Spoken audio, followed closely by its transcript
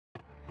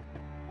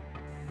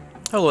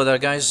Hello there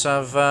guys,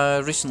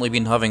 I've recently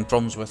been having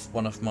problems with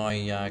one of my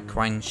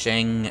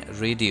Quangshen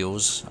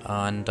radios,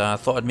 and I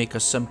thought I'd make a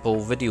simple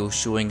video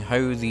showing how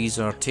these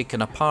are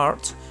taken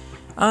apart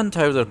and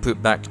how they're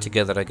put back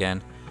together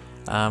again.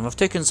 I've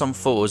taken some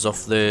photos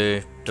of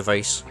the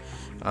device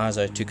as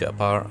I took it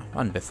apart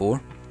and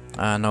before,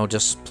 and I'll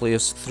just play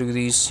us through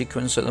these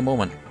sequence at the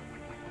moment.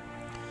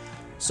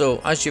 So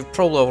as you've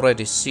probably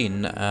already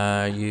seen,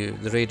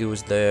 the radio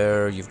is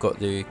there, you've got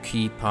the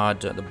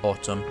keypad at the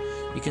bottom.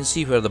 You can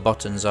see where the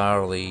buttons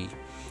are, the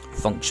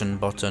function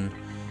button,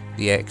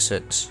 the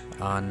exit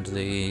and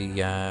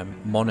the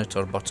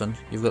monitor button.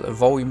 You've got the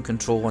volume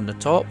control on the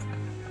top,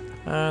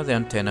 the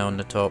antenna on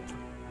the top,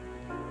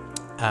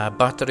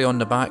 battery on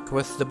the back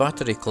with the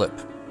battery clip.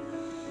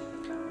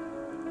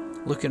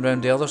 Looking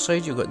around the other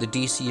side, you've got the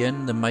DC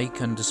in, the mic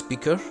and the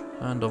speaker,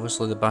 and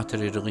obviously the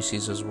battery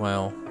releases as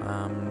well.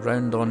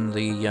 Round on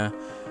the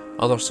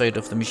other side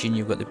of the machine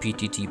you've got the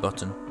PTT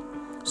button.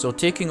 So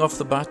taking off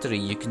the battery,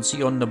 you can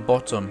see on the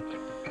bottom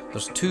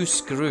there's two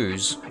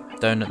screws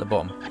down at the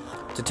bottom.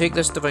 To take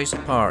this device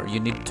apart you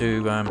need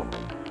to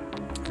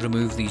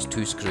remove these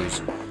two screws.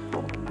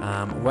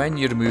 When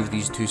you remove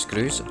these two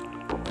screws,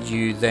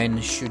 you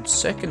then should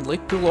secondly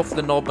pull off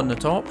the knob on the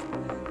top,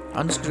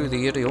 unscrew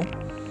the aerial,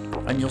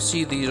 and you'll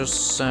see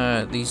there's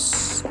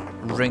these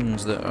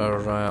rings that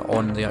are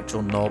on the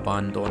actual knob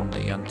and on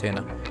the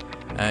antenna.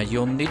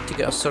 You'll need to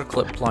get a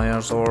circlip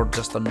pliers or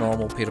just a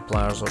normal pair of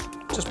pliers, or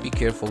just be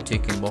careful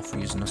taking them off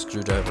using a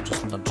screwdriver,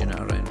 just nudging it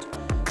around.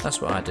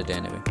 That's what I did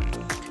anyway.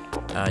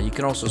 You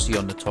can also see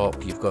on the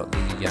top you've got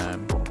the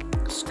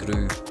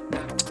screw,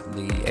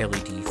 the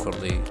LED for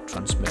the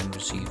transmit and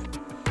receive.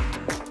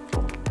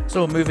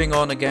 So moving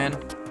on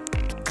again,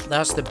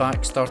 that's the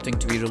back starting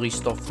to be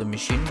released off the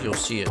machine. You'll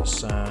see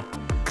it's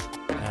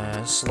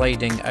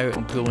sliding out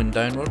and pulling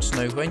downwards.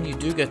 Now when you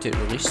do get it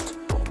released,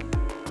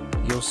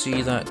 you'll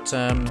see that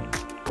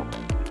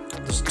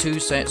there's two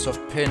sets of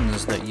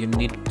pins that you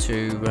need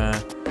to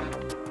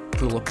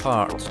pull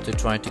apart to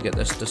try to get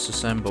this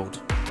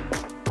disassembled.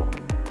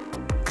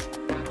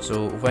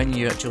 So when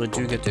you actually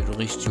do get it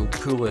released, you'll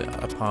pull it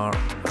apart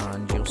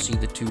and you'll see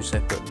the two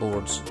separate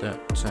boards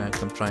that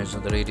comprise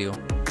of the radio.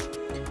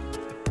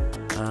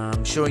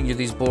 I'm showing you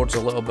these boards a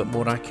little bit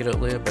more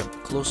accurately, a bit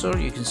closer.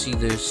 You can see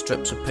the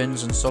strips of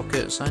pins and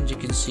sockets, and you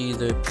can see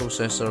the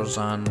processors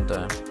and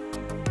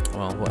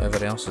well,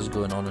 whatever else is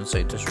going on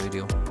inside this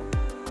radio.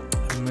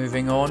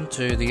 Moving on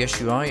to the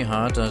issue I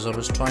had as I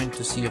was trying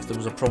to see if there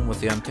was a problem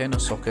with the antenna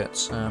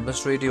sockets.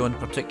 This radio in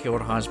particular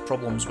has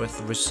problems with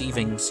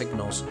receiving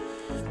signals.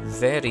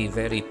 Very,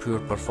 very poor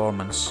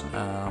performance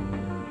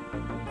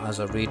as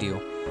a radio.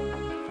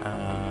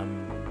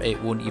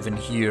 It won't even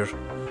hear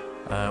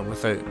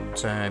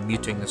without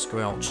muting the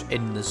squelch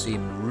in the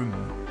same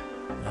room.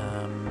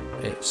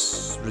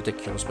 It's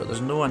ridiculous, but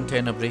there's no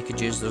antenna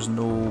breakages, there's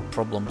no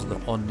problems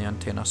on the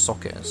antenna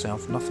socket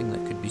itself, nothing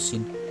that could be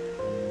seen.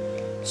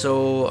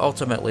 So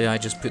ultimately I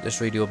just put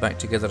this radio back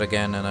together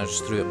again, and I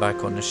just threw it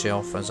back on the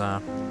shelf as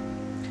a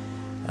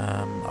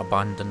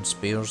abandoned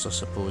spares, I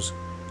suppose.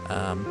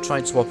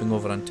 Tried swapping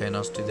over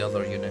antennas to the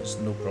other units,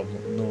 no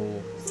problem,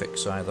 no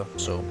fix either,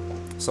 so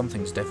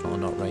something's definitely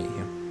not right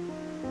here.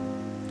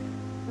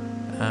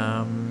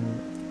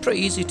 Pretty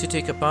easy to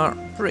take apart,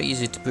 pretty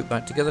easy to put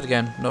back together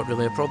again, not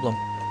really a problem.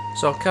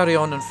 So I'll carry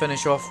on and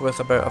finish off with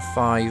about a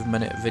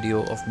 5-minute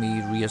video of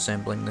me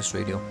reassembling this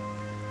radio.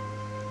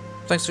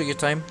 Thanks for your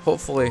time,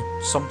 hopefully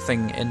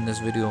something in this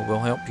video will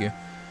help you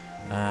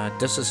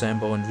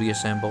disassemble and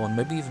reassemble and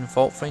maybe even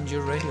fault find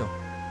your radio.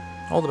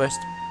 All the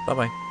best, bye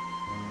bye.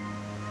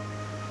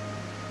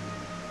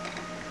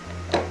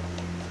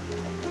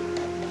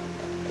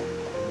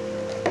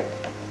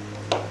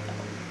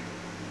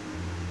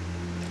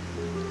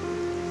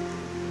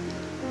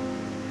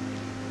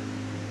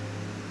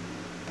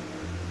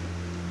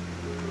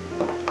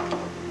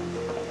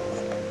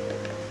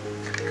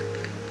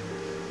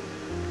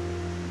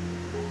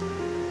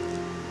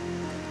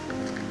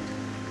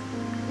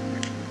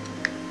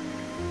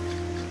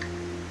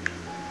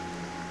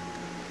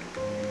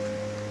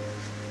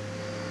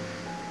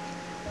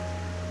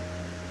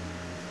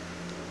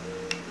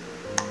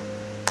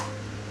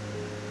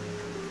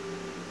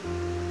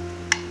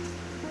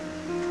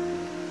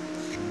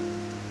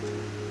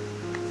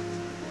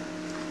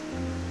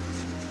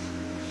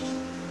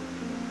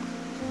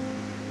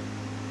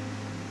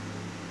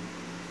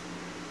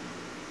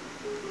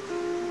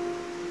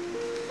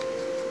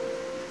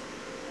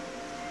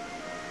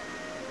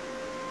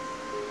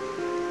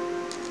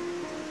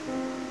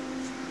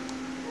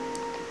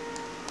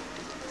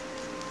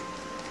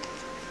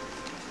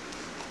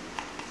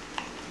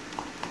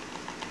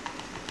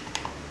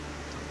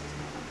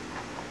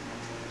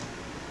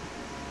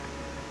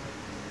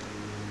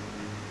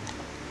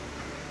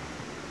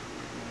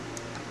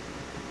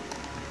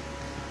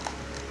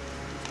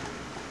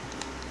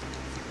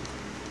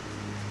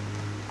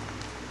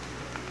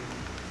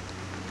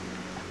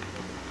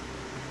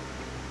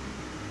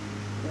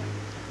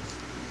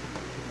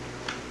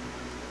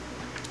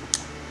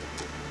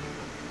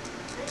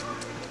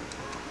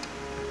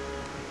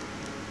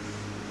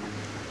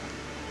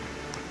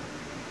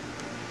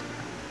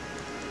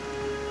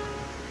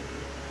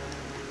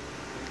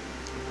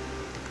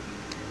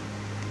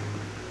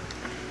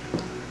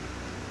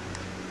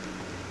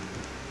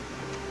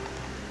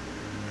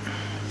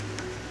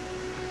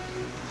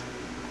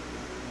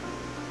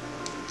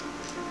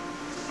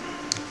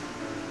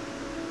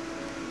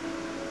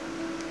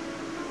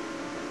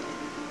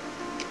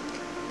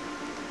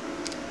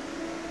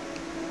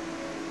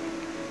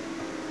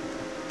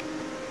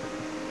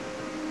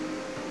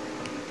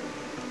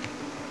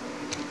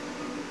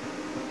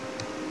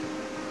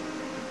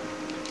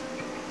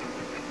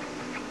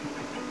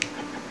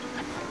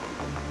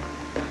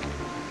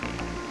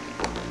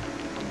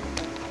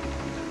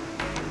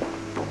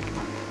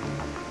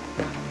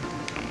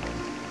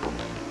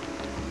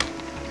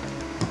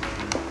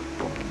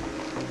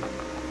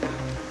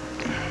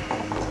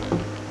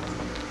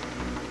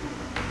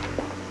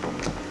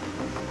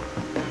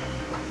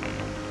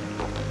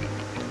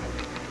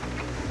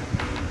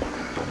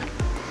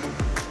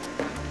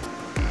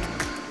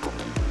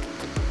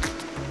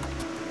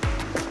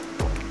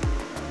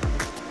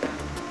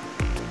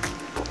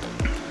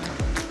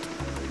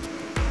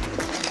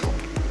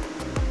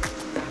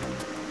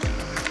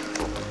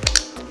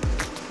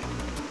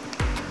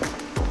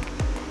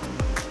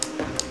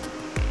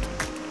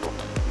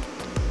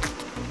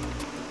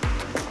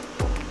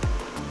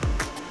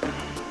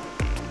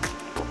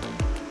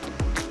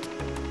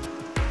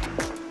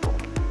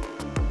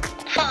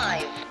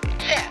 5.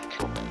 Set.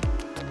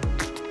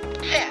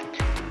 Set.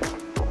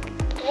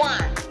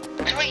 1,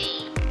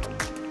 3.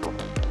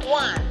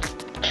 1,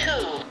 2,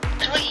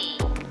 3,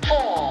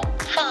 4,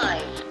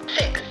 5,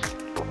 6,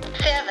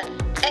 7,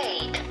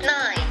 8,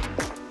 9.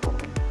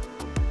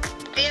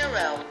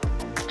 0.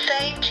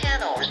 Save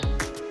channels.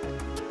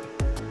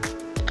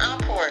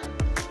 Upward.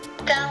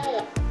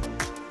 Downward.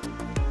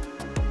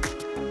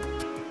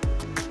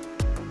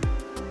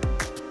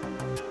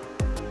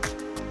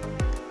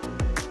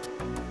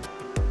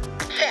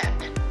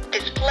 Set.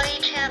 Display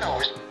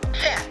channels.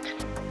 Set.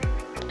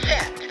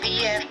 Set.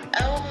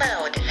 VFO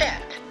mode.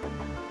 Set.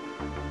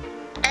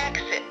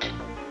 Exit.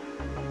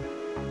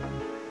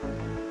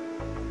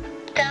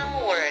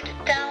 Downward.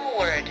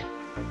 Downward.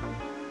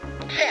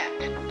 Set.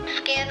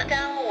 Scan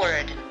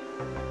downward.